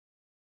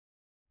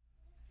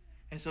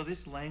And so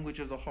this language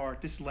of the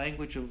heart, this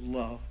language of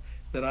love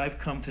that I've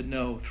come to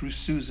know through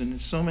Susan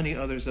and so many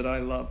others that I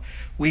love,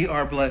 we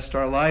are blessed.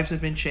 Our lives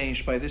have been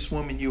changed by this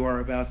woman you are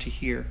about to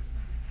hear.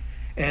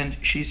 And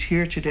she's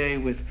here today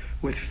with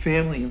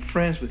family and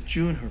friends, with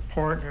June, her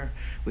partner,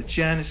 with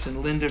Janice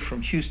and Linda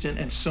from Houston,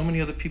 and so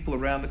many other people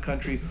around the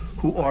country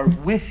who are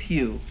with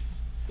you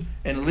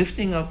and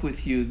lifting up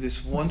with you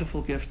this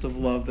wonderful gift of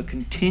love that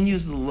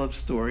continues the love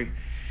story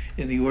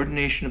in the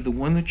ordination of the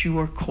one that you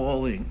are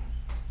calling,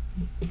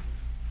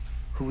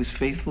 who is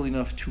faithful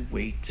enough to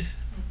wait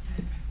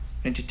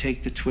and to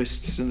take the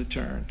twists and the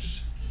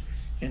turns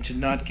and to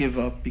not give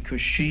up,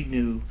 because she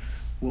knew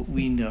what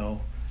we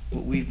know,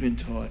 what we've been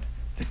taught,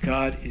 that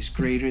God is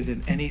greater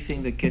than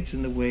anything that gets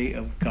in the way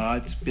of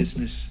God's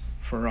business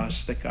for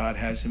us that God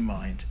has in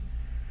mind.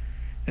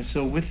 And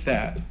so with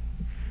that,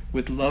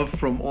 with love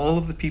from all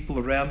of the people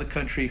around the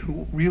country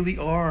who really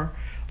are,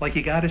 like,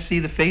 you got to see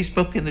the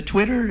Facebook and the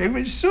Twitter,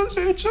 everybody's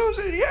Susan,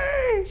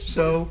 yay!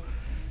 So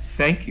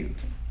thank you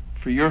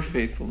for your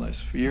faithfulness,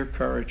 for your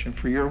courage, and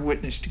for your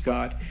witness to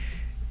God.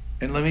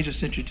 And let me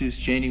just introduce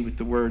Janie with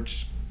the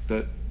words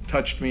that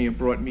touched me and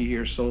brought me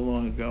here so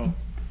long ago.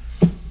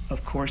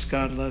 Of course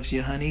God loves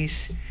you,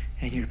 honeys,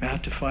 and you're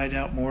about to find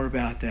out more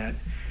about that.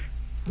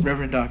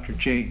 Reverend Dr.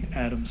 Jane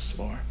Adams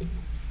Spahr.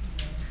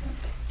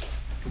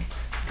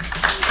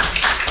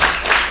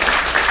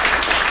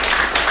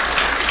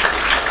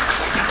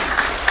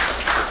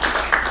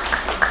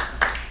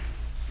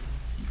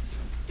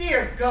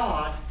 Dear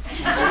God.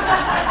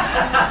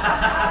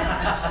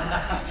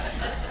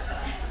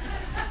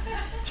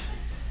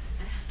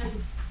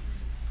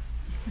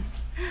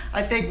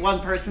 I think one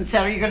person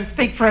said, are you going to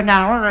speak for an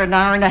hour or an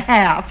hour and a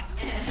half?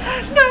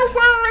 No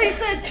worries,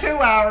 said 2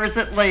 hours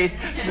at least.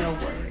 No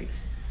worries.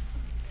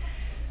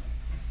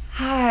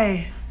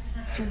 Hi,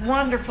 it's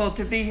wonderful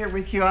to be here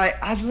with you.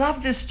 I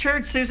love this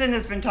church. Susan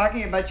has been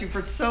talking about you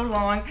for so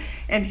long,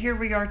 and here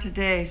we are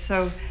today.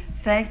 So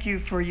thank you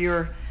for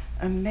your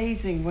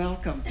amazing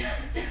welcome.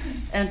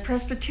 And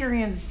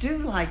Presbyterians do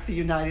like the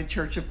United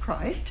Church of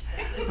Christ.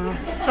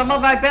 Some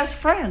of my best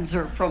friends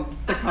are from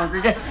the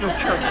Congregational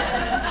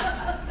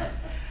Church.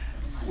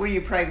 Will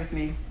you pray with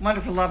me?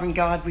 Wonderful, loving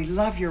God, we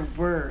love your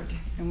word,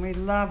 and we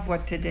love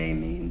what today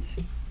means.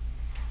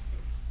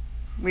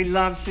 We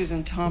love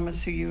Susan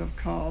Thomas, who you have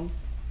called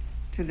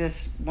to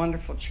this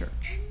wonderful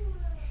church.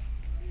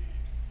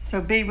 So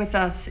be with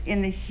us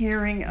in the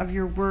hearing of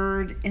your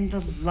word, in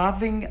the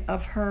loving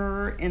of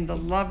her, in the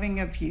loving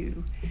of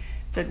you,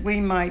 that we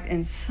might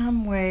in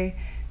some way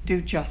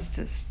do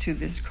justice to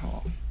this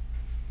call.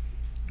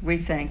 We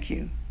thank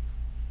you.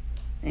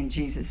 In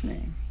Jesus'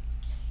 name,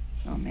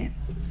 amen.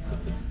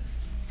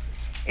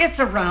 It's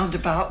a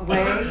roundabout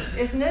way,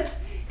 isn't it?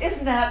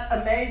 Isn't that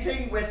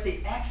amazing with the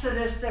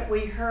Exodus that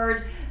we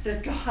heard,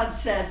 that God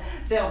said,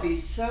 they'll be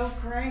so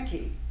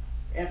cranky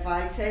if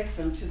I take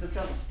them to the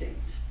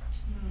Philistines.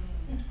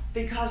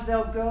 Because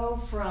they'll go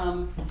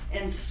from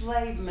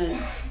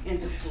enslavement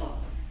into slaughter.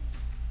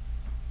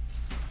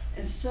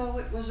 And so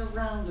it was a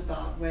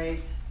roundabout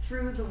way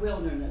through the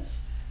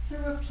wilderness,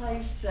 through a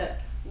place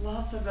that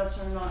lots of us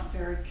are not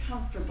very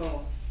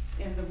comfortable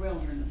in the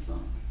wilderness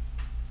on.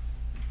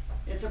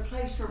 It's a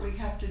place where we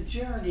have to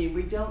journey.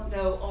 We don't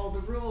know all the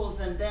rules,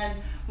 and then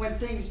when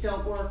things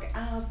don't work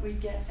out, we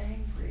get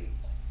angry.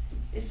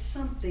 It's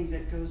something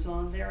that goes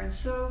on there. And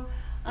so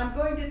I'm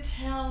going to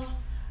tell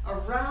a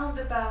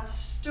roundabout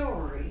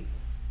story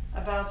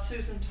about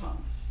Susan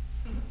Thomas.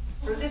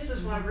 For this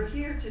is why we're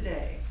here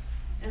today.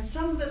 And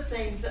some of the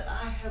things that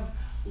I have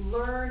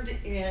learned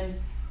in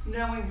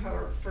knowing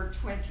her for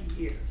 20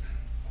 years.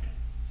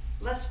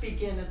 Let's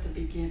begin at the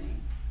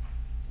beginning.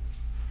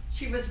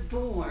 She was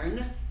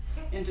born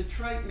in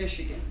Detroit,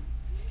 Michigan.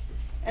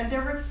 And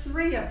there were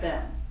 3 of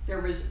them. There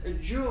was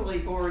Julie,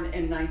 born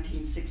in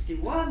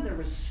 1961. There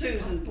was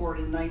Susan, born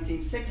in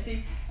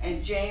 1960,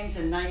 and James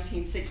in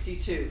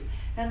 1962.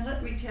 And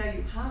let me tell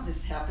you how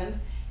this happened.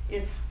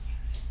 Is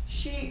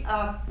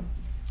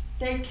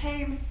they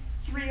came,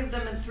 3 of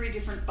them in 3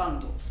 different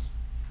bundles.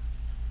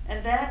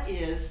 And that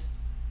is,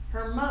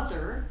 her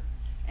mother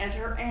and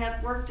her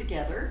aunt worked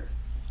together,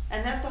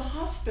 and at the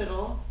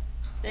hospital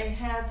they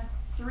had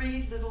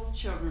 3 little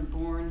children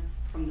born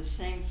from the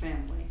same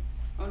family,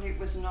 only it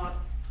was not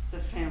the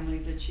family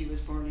that she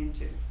was born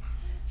into.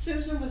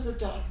 Susan was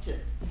adopted,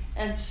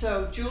 and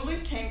so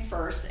Julie came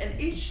first, and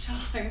each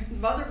time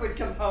mother would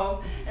come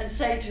home and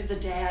say to the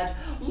dad,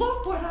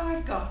 look what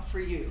I've got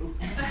for you.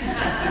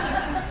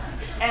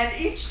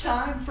 And each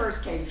time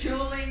first came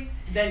Julie,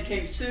 then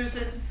came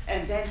Susan,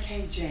 and then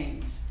came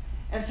James.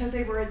 And so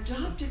they were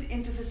adopted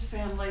into this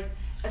family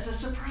as a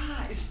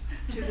surprise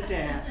to the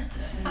dad.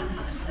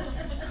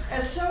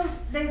 And so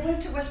they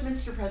went to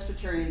Westminster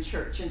Presbyterian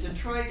Church in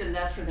Detroit, and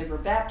that's where they were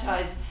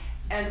baptized.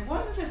 And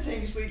one of the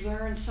things we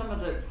learned, some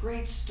of the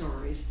great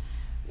stories,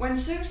 when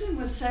Susan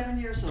was 7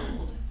 years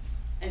old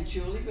and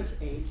Julie was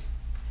 8,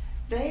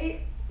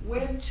 they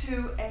went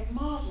to a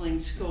modeling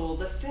school,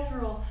 the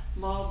Federal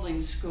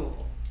Modeling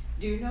School.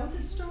 Do you know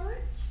this story?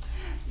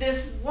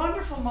 this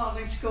wonderful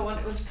modeling school, and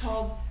it was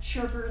called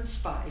Sugar and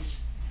Spice.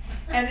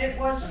 And it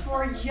was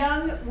for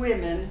young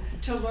women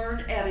to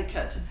learn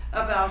etiquette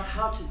about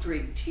how to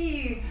drink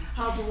tea,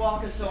 how to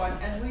walk, and so on.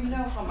 And we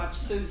know how much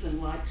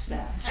Susan likes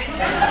that.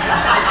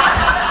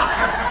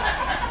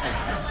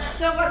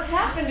 So what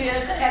happened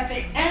is, at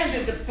the end,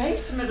 in the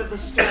basement of the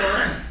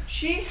store,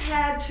 she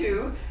had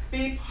to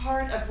be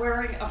part of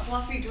wearing a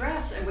fluffy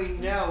dress, and we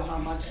know how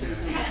much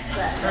Susan likes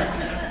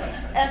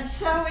that. And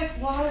so it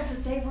was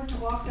that they were to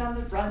walk down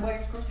the runway.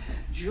 Of course,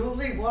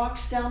 Julie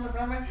walks down the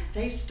runway.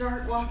 They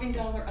start walking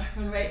down the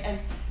runway, and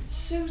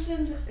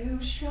Susan,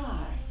 who's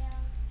shy,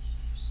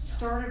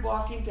 started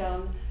walking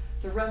down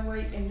the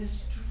runway in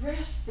this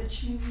dress that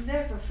she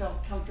never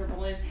felt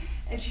comfortable in.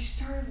 And she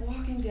started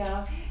walking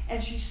down,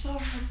 and she saw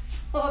her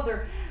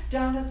father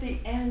down at the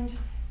end,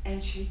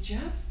 and she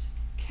just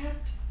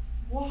kept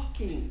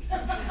walking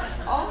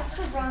off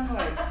the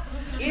runway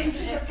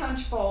into the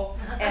punch bowl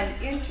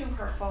and into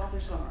her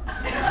father's arms.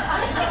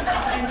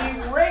 And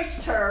he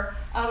raced her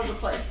out of the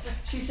place.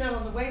 She said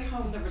on the way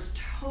home there was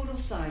total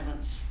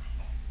silence.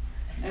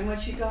 And when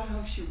she got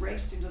home, she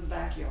raced into the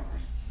backyard,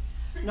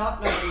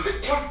 not knowing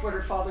what would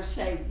her father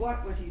say,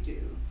 what would he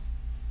do.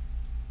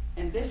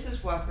 And this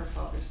is what her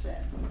father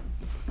said.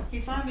 He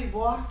finally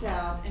walked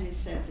out and he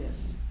said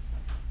this: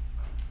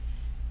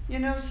 "You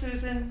know,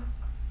 Susan,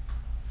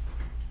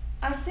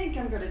 I think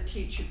I'm going to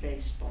teach you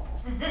baseball.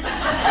 I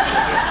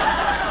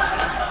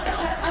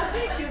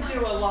think you'll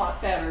do a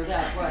lot better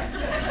that way."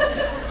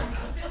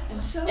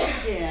 And so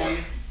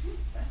began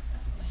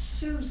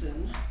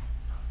Susan,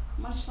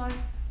 much like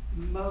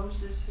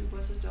Moses, who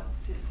was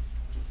adopted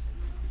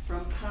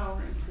from power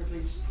and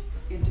privilege,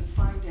 into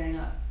finding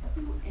out,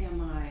 who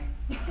am I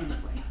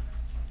anyway?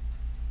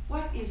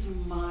 What is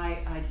my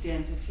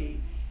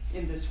identity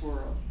in this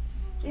world?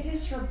 It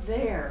is from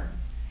there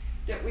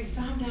that we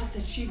found out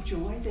that she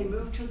joined. They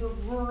moved to the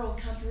rural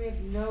country of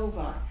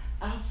Nova,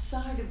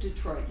 outside of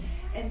Detroit.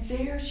 And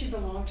there she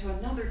belonged to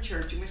another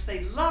church in which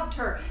they loved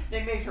her.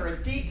 They made her a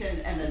deacon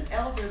and an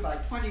elder by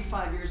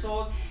 25 years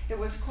old. It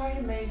was quite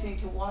amazing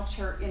to watch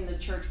her in the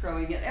church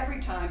growing. And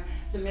every time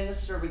the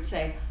minister would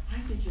say, "I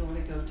think you ought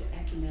to go to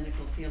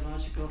Ecumenical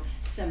Theological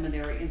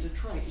Seminary in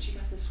Detroit." And she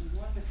got this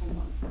wonderful,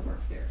 wonderful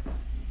work there.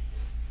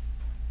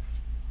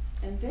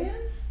 And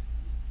then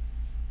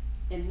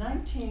in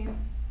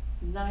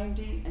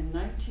 1990 and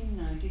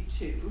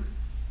 1992,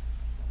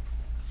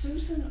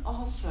 Susan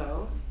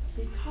also,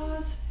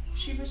 because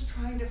she was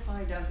trying to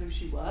find out who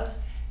she was,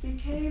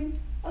 became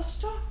a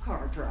stock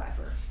car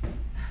driver.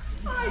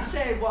 I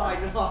say, why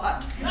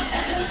not?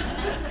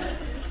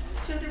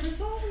 So there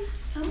was always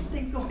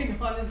something going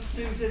on in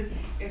Susan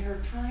in her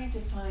trying to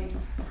find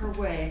her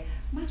way,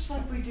 much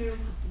like we do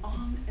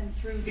on and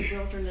through the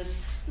wilderness.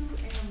 Who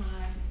am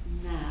I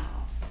now?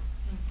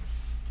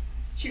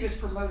 She was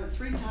promoted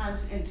 3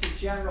 times into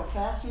General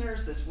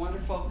Fasteners, this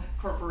wonderful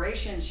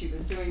corporation. She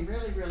was doing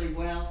really, really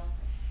well.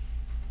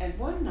 And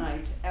one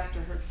night,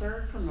 after her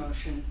 3rd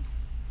promotion,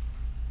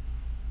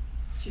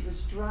 she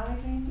was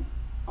driving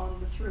on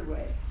the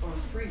thruway, or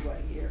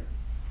freeway here.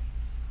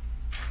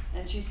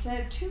 And she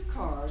said 2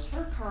 cars,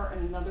 her car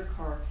and another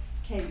car,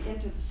 came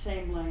into the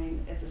same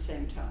lane at the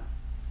same time.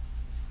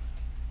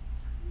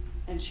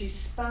 And she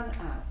spun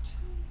out.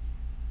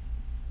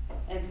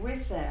 And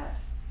with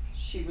that,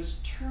 she was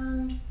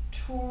turned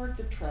toward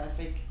the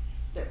traffic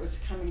that was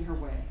coming her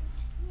way.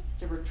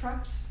 There were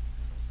trucks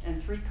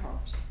and 3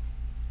 cars.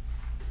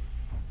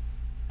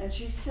 And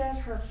she said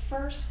her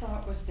first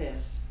thought was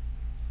this: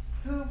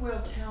 who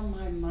will tell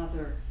my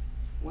mother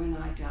when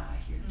I die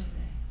here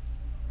today?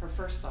 Her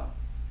first thought.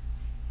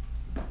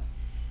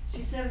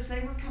 She said as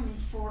they were coming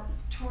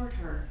toward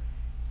her,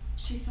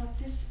 she thought,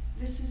 this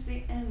is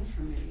the end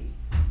for me.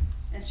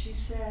 And she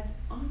said,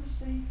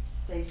 honestly,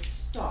 they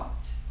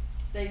stopped.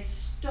 They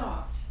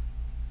stopped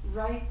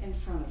right in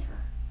front of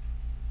her.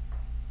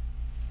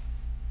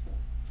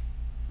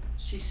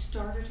 She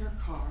started her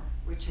car,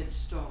 which had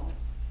stalled,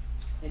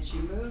 and she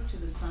moved to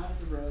the side of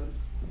the road,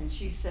 and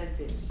she said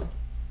this: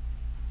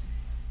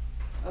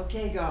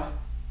 "Okay, God,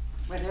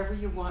 whatever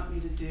you want me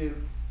to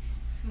do,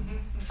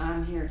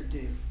 I'm here to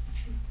do."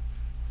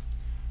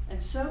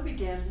 And so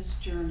began this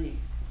journey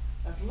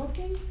of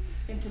looking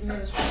into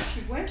ministry.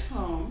 She went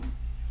home,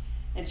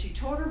 and she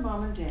told her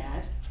mom and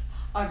dad,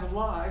 "I'm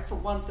alive," for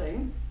one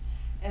thing.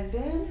 And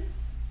then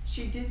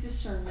she did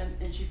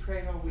discernment, and she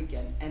prayed all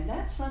weekend. And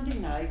that Sunday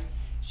night,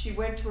 she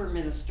went to her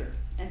minister,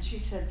 and she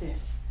said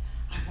this: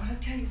 "I want to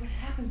tell you what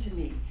happened to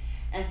me."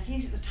 And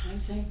he's at the time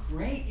saying,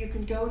 "Great, you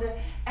can go to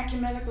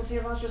Ecumenical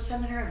Theological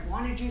Seminary. I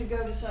wanted you to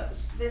go to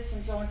this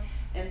and so on."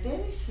 And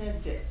then he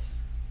said this: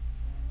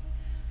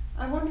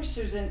 "I wonder,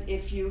 Susan,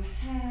 if you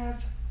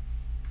have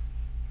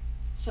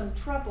some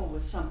trouble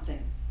with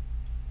something."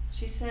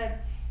 He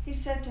said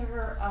to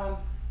her,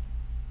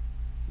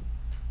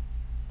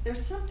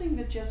 "There's something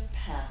that just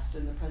passed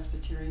in the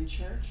Presbyterian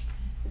Church.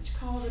 It's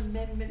called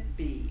Amendment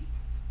B.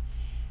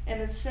 And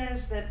it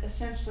says that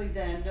essentially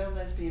then no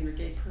lesbian or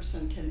gay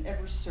person can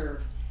ever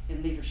serve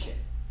in leadership."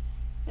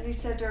 And he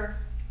said to her,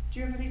 "Do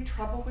you have any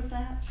trouble with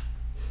that?"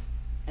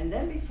 And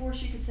then before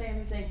she could say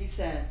anything, he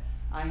said,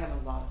 I have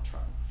a lot of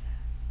trouble with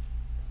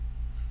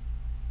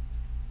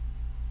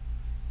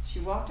that. She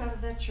walked out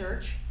of that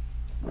church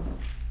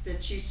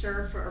that she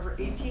served for over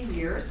 18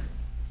 years,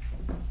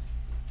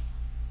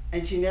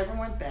 and she never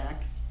went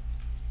back,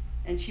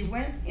 and she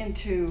went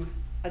into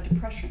a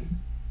depression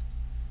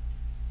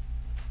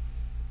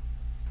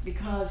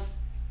because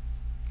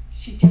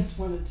she just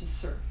wanted to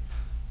serve.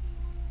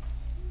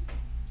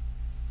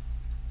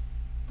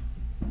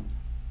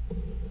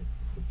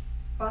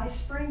 By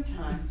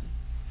springtime,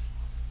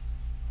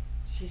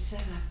 she said,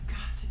 I've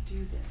got to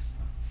do this.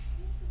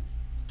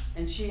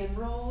 And she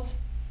enrolled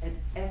at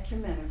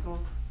Ecumenical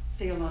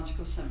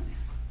Theological Seminary.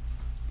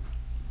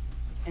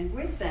 And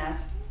with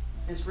that,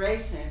 as Ray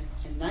said,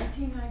 in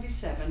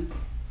 1997,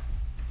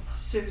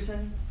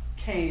 Susan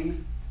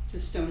came to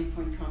Stony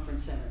Point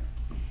Conference Center,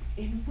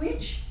 in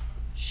which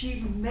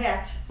she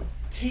met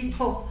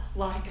people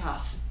like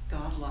us.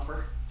 God love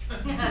her.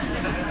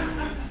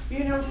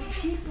 You know,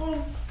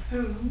 people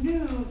who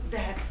knew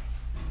that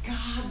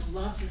God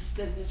loves us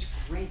in this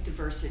great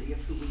diversity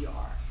of who we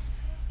are.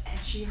 And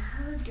she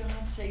heard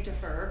God say to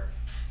her,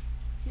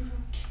 you're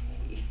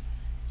okay,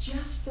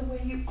 just the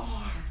way you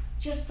are.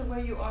 Just the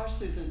way you are,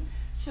 Susan.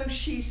 So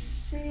she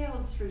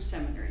sailed through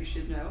seminary, you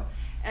should know.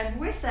 And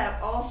with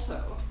that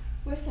also,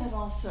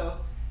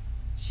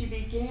 she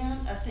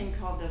began a thing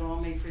called that All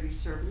Made Freely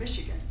Serve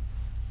Michigan.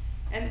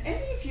 And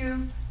any of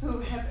you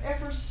who have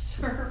ever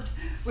served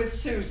with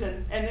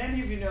Susan, and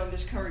any of you know in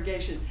this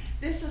congregation,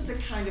 this is the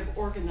kind of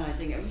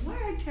organizing. And why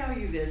I tell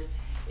you this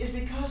is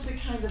because the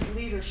kind of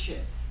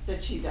leadership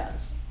that she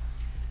does.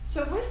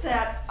 So with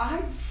that,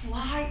 I'd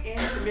fly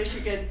into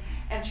Michigan,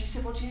 and she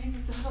said, well, Jenny, we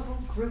put a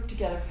little group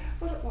together.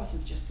 Well, it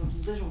wasn't just a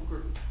little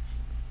group.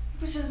 It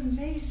was an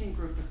amazing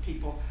group of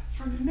people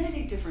from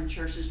many different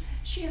churches.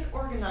 She had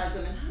organized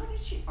them, and how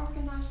did she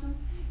organize them?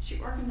 She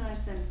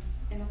organized them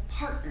in a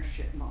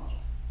partnership model.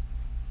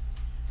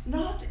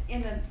 Not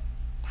in a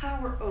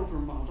power over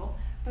model,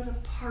 but a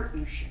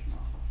partnership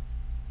model.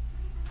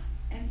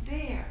 And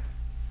there,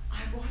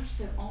 I watched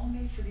that All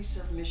Made Freely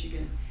Serve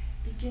Michigan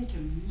begin to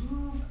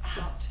move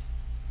out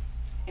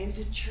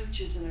into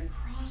churches and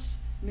across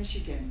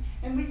Michigan.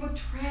 And we would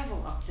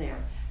travel up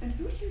there. And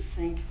who do you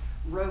think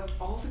wrote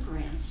all the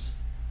grants?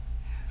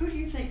 Who do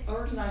you think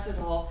organized it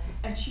all?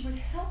 And she would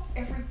help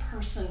every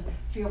person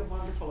feel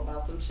wonderful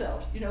about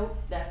themselves. You know,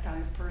 that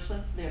kind of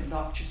person, the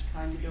obnoxious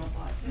kind you don't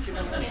like. You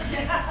know what I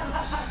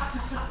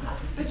mean?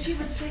 But she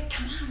would say,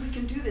 come on, we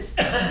can do this.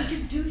 We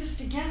can do this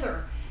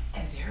together.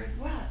 And there it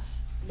was.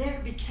 There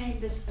it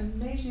became this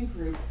amazing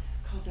group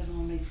called that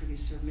All Made Freely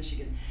Serve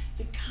Michigan.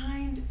 The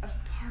kind of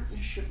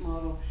partnership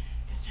model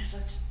that says,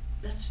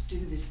 let's do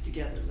this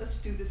together. Let's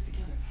do this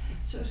together.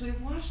 So as we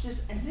watched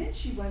this, and then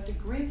she went to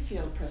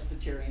Greenfield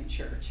Presbyterian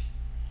Church.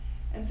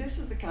 And this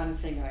is the kind of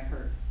thing I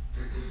heard.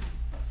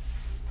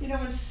 You know,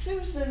 when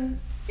Susan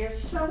is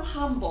so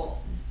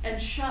humble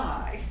and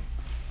shy,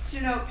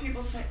 you know,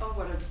 people say, oh,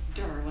 what a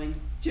darling.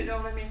 Do you know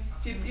what I mean?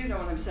 Do you know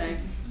what I'm saying?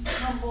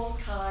 Humble,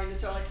 kind, and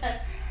so like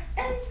that.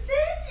 And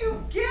then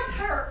you get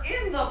her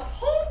in the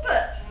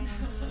pulpit.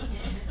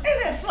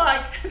 And it's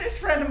like, this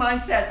friend of mine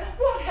said,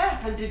 what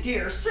happened to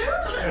dear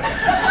Susan?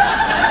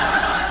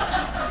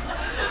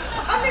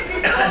 I mean,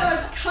 before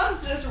us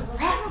comes this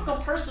radical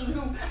person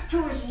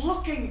who is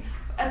looking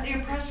at the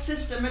oppressed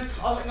system and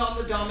calling on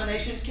the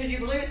dominations. Can you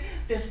believe it?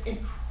 This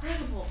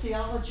incredible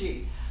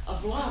theology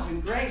of love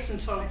and grace and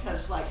so on.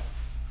 It's like,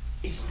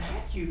 is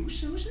that you,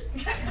 Susan?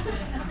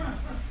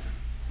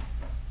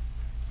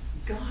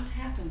 God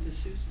happened to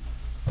Susan,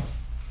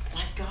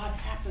 like God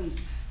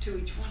happens to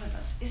each one of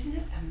us. Isn't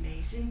it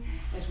amazing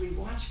as we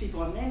watch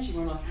people? And then she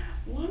went on,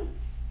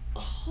 a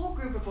whole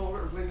group of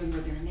older women were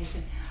there, and they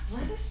said,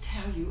 let us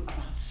tell you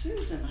about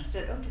Susan. I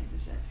said, okay, they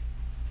said,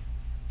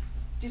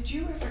 did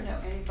you ever know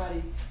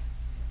anybody,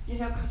 you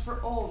know, because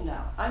we're old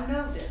now. I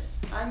know this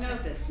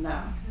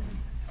now.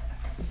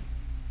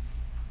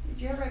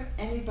 Did you ever have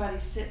anybody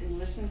sit and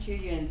listen to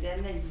you and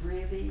then they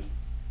really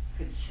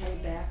could say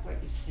back what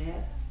you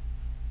said?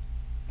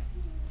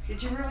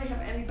 Did you really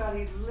have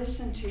anybody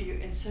listen to you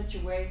in such a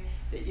way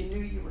that you knew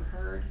you were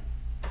heard?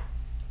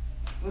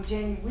 Well,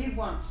 Janie, we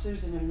want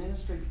Susan in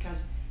ministry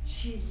because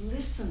she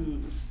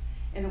listens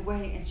in a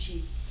way, and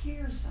she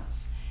hears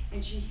us,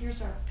 and she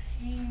hears our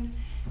pain,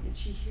 and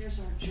she hears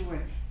our joy.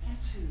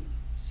 That's who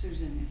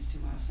Susan is to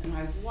us. And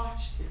I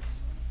watched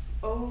this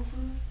over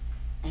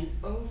and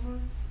over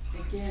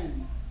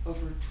again,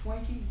 over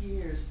 20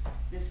 years,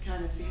 this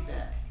kind of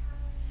feedback.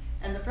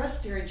 And the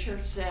Presbyterian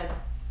Church said,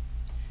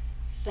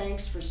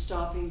 thanks for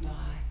stopping by,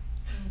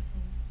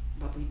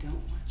 but we don't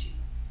want you.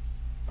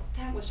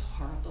 That was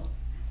horrible.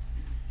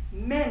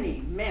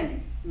 Many,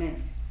 many,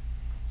 many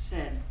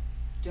said,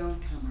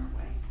 don't come our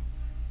way.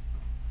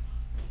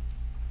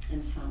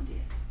 And some did.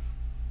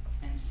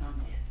 And some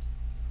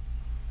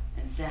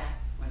did. And that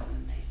was an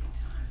amazing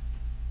time.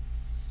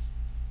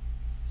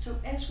 So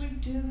as we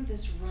do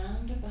this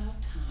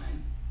roundabout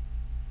time,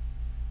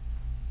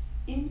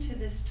 into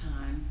this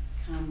time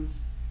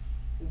comes,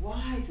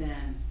 why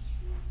then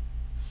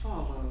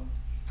follow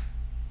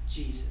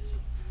Jesus.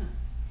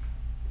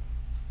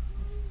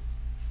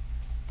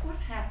 What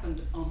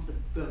happened on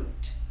the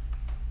boat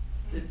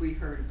that we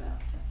heard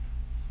about?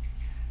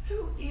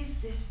 Who is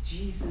this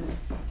Jesus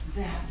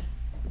that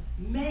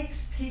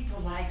makes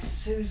people like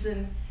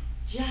Susan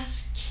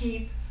just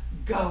keep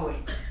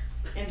going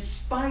in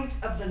spite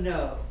of the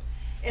no,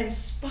 in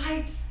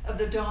spite of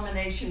the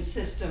domination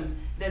system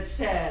that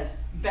says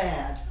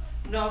bad,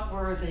 not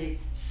worthy,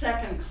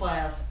 second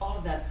class, all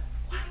of that?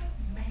 What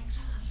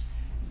makes us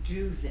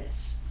do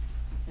this?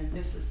 And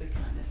this is the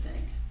kind of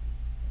thing.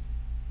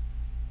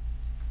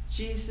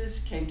 Jesus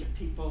came to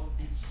people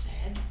and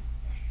said,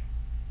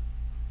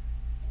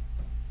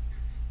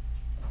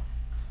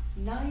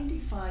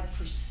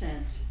 95%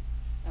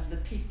 of the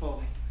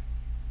people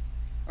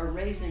are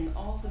raising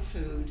all the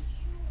food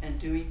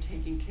and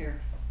taking care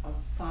of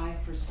 5%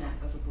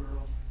 of the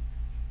world.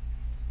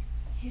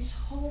 His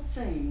whole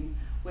thing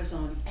was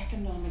on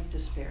economic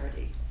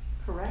disparity,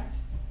 correct?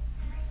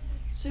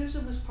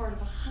 Susan was part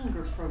of a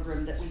hunger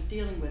program that was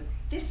dealing with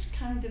this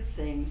kind of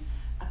thing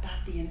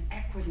about the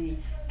inequity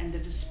and the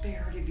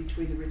disparity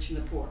between the rich and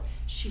the poor.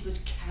 She was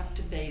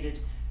captivated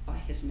by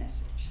his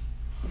message.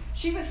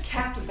 She was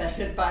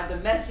captivated by the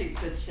message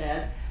that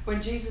said,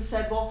 when Jesus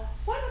said, well,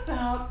 what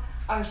about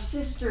our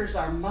sisters,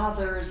 our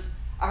mothers,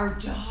 our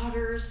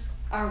daughters,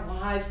 our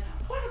wives?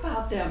 What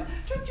about them?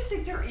 Don't you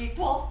think they're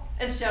equal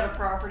instead of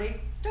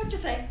property? Don't you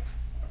think?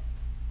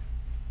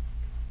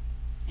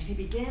 And he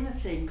began a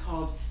thing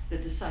called the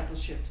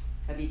discipleship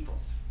of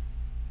equals.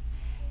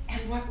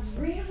 And what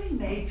really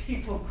made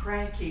people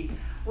cranky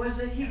was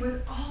that he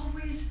would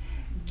always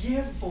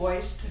give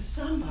voice to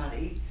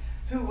somebody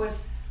who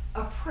was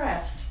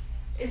oppressed.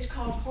 It's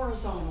called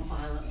horizontal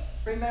violence.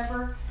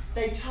 Remember,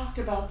 they talked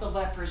about the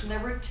lepers, and there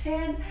were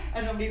 10,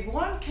 and only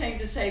one came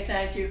to say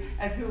thank you.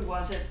 And who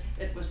was it?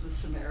 It was the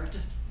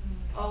Samaritan.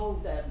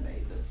 Oh, that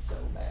made it so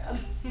bad.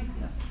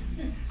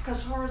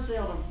 Because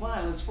horizontal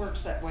violence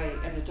works that way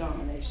in a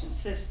domination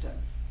system.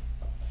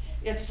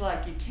 It's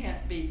like you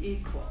can't be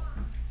equal.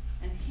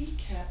 And he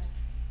kept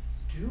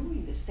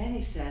doing this. Then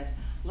he says,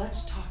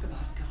 let's talk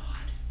about God.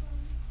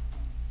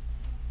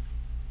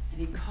 And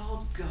he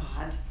called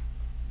God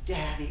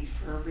Daddy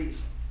for a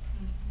reason.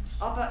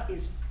 Abba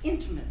is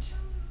intimate.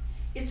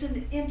 It's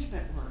an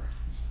intimate word.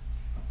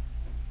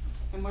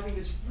 And what he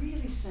was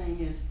really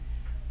saying is,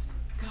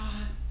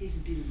 God is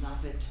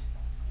beloved.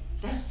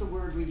 That's the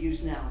word we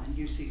use now in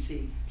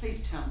UCC.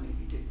 Please tell me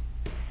you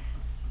do.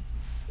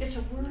 It's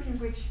a word in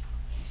which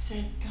he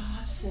said,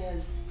 God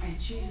says, and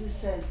Jesus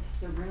says,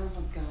 the realm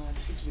of God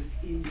is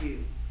within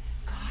you.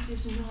 God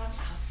is not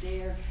out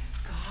there.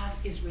 God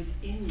is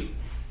within you.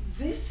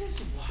 This is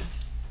what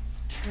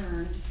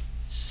turned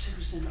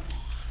Susan on.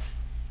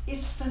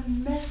 It's the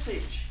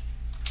message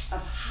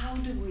of how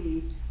do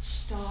we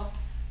stop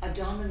a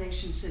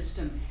domination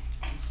system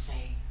and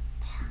say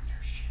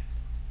partnership.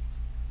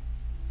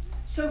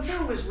 So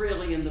who was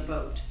really in the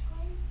boat?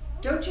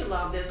 Don't you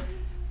love this?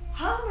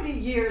 How many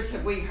years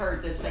have we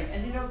heard this thing?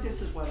 And you know,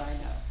 this is what I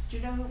know. Do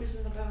you know who was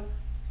in the boat?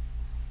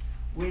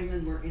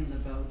 Women were in the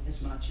boat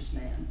as much as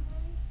men.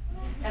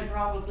 And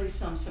probably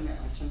some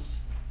Samaritans.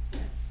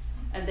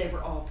 And they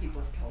were all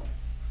people of color.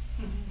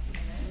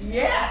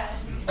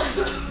 Yes!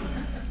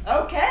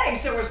 Okay,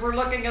 so as we're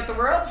looking at the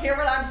world, hear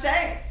what I'm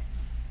saying.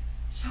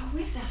 So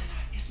with that,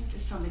 isn't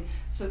this something?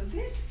 So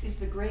this is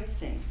the great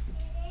thing.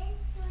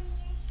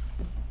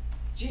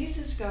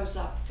 Jesus goes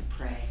up to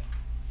pray.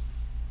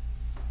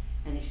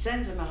 And he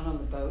sends them out on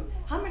the boat.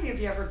 How many of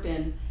you ever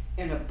been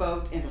in a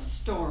boat in a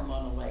storm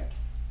on a lake?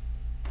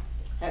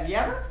 Have you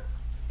ever?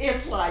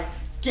 It's like,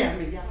 get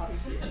me out of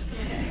here.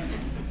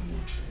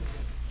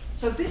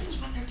 So this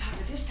is what they're talking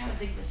about, this kind of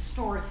thing, this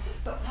story.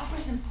 But what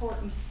was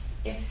important,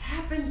 it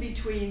happened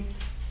between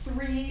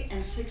 3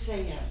 and 6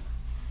 a.m.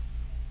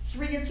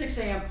 3 and 6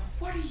 a.m.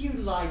 What do you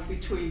like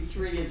between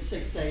 3 and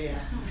 6 a.m.?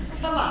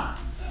 Come on.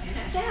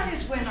 That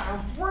is when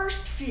our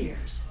worst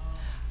fears,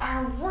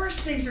 our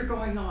worst things are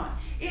going on.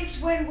 It's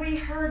when we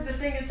heard the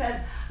thing that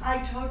says, I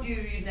told you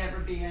you'd never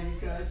be any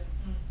good.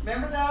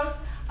 Remember those?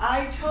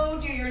 I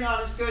told you you're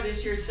not as good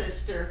as your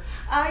sister.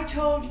 I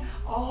told you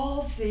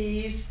all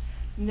these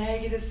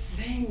negative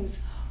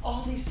things.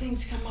 All these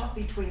things come up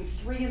between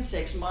 3 and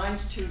 6.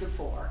 Mine's 2 to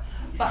 4.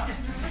 But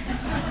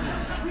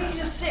 3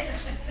 to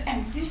 6.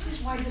 And this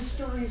is why this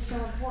story is so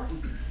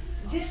important.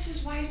 This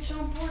is why it's so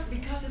important,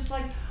 because it's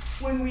like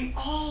when we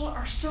all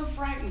are so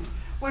frightened,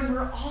 when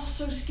we're all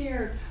so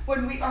scared,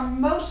 when we are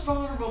most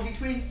vulnerable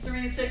between 3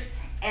 and 6,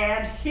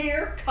 and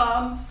here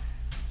comes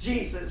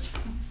Jesus.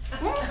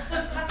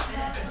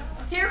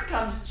 Here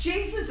comes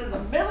Jesus in the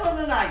middle of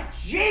the night.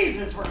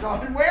 Jesus, we're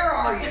going, where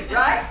are you,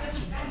 right?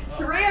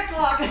 3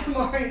 o'clock in the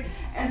morning,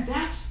 and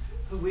that's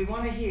who we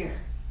want to hear.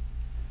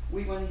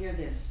 We want to hear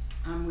this.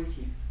 I'm with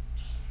you.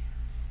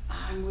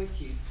 I'm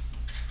with you.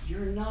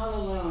 You're not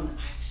alone.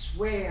 I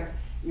swear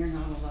you're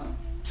not alone.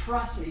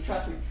 Trust me,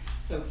 trust me.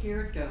 So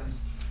here it goes.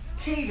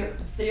 Peter,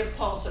 the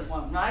impulsive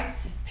one, right?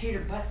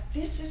 Peter, but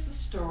this is the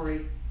story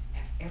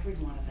of every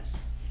one of us.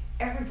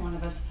 Every one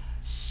of us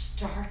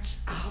starts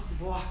out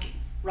walking,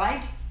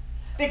 right?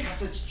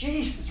 because it's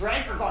Jesus,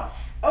 right? We're going,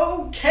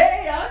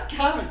 okay, I'm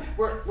coming.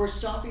 We're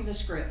stopping the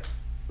script.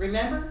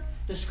 Remember?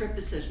 The script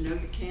that says, no,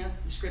 you can't.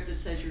 The script that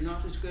says you're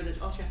not as good as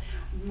Oscar.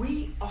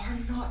 We are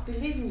not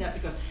believing that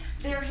because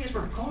there he is.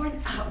 We're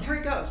going out. There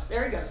he goes.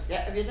 There he goes.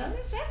 Yeah, have you done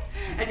this yet?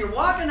 And you're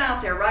walking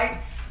out there, right?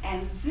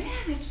 And then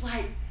it's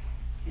like,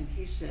 and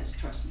he says,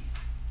 trust me.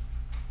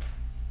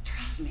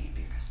 Trust me. And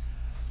Peter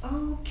goes,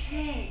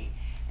 okay.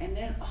 And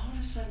then all of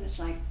a sudden it's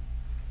like,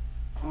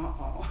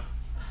 uh-oh.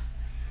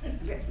 And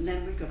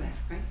then we go back,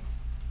 right?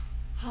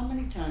 How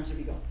many times have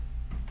you gone?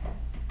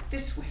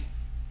 This way.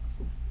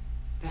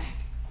 Back.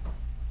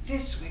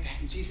 This way back.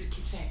 And Jesus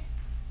keeps saying,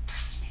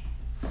 trust me,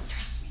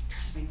 trust me,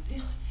 trust me.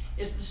 This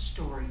is the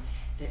story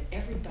that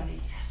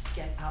everybody has to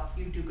get out.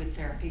 You do good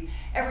therapy.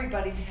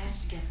 Everybody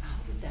has to get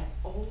out of that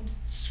old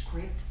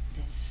script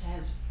that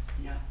says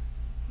no.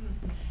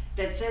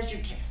 That says you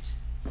can't.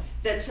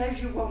 That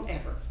says you won't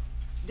ever.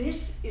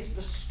 This is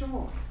the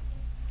story.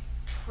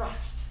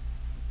 Trust.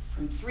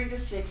 From 3 to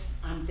 6,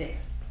 I'm there.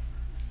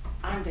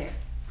 I'm there.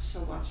 So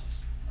watch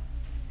this.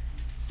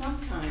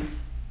 Sometimes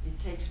it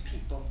takes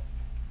people.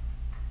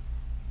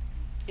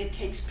 It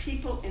takes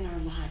people in our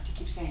life to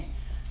keep saying,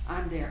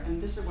 I'm there.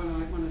 And this is what I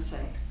want to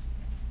say.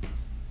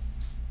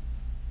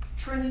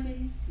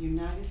 Trinity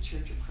United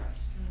Church of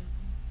Christ.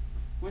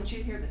 I want you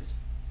to hear this.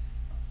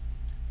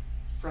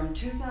 From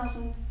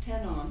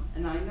 2010 on,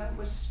 and I know it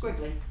was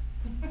squiggly,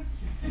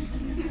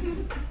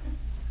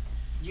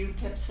 you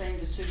kept saying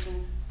to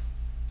Susan,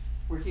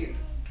 we're here.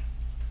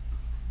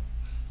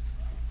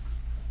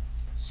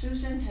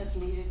 Susan has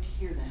needed to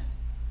hear that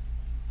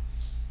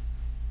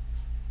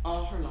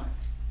all her life.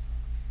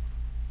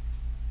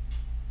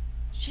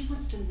 She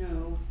wants to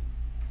know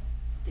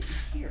that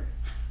you're here.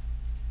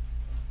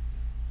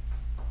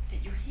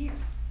 That you're here.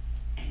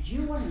 And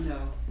you want to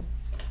know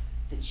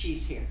that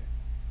she's here.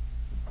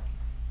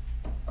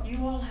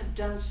 You all have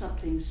done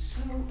something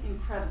so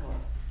incredible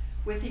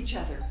with each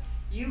other.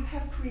 You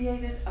have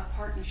created a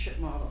partnership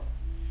model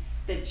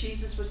that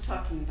Jesus was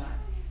talking about.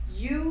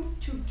 You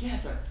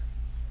together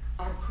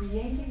are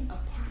creating a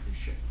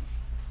partnership.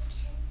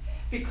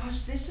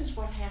 Because this is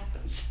what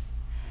happens.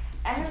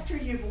 After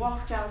you've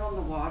walked out on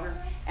the water,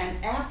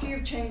 and after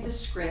you've changed the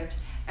script,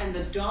 and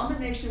the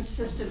domination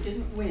system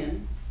didn't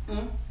win,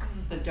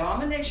 the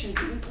domination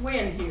didn't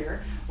win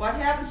here, what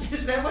happens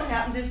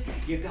is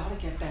you gotta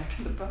get back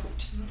in the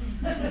boat.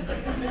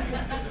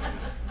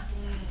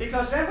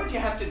 Because then what you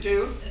have to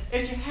do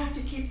is you have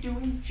to keep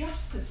doing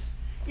justice.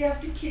 You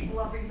have to keep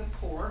loving the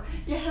poor.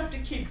 You have to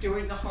keep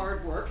doing the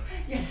hard work.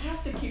 You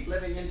have to keep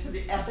living into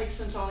the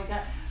ethics and so like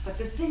that. But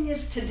the thing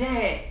is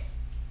today,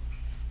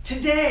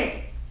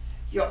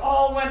 you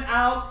all went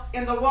out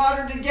in the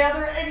water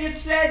together and you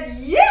said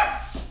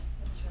yes.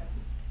 That's right.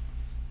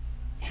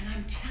 And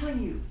I'm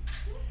telling you,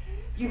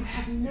 you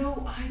have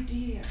no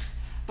idea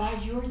by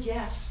your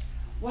yes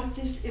what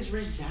this is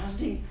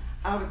resounding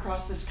out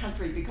across this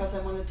country, because I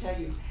want to tell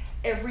you,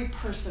 every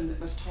person that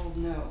was told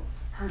no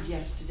heard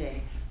yes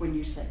today when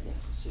you said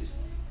yes to Susan.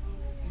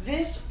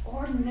 This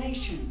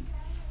ordination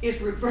is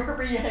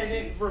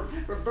reverberating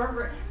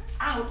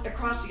out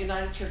across the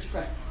United Church of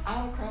Christ,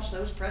 out across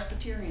those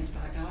Presbyterians,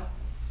 by God.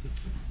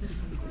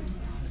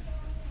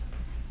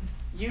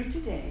 You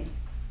today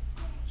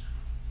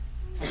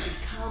have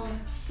become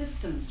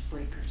systems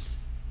breakers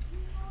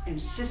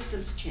and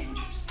systems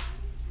changers.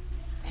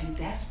 And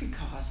that's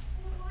because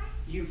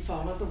you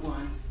follow the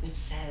one that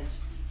says,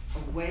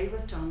 away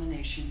with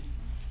domination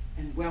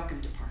and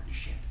welcome to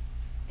partnership.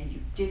 And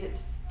you did it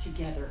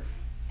together.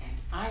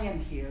 And I am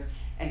here,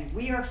 and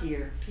we are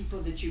here,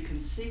 people that you can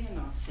see and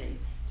not see,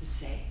 to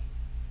say,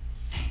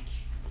 thank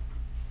you,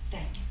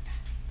 thank you,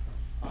 thank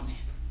you. Amen.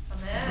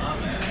 Amen.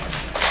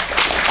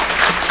 Amen.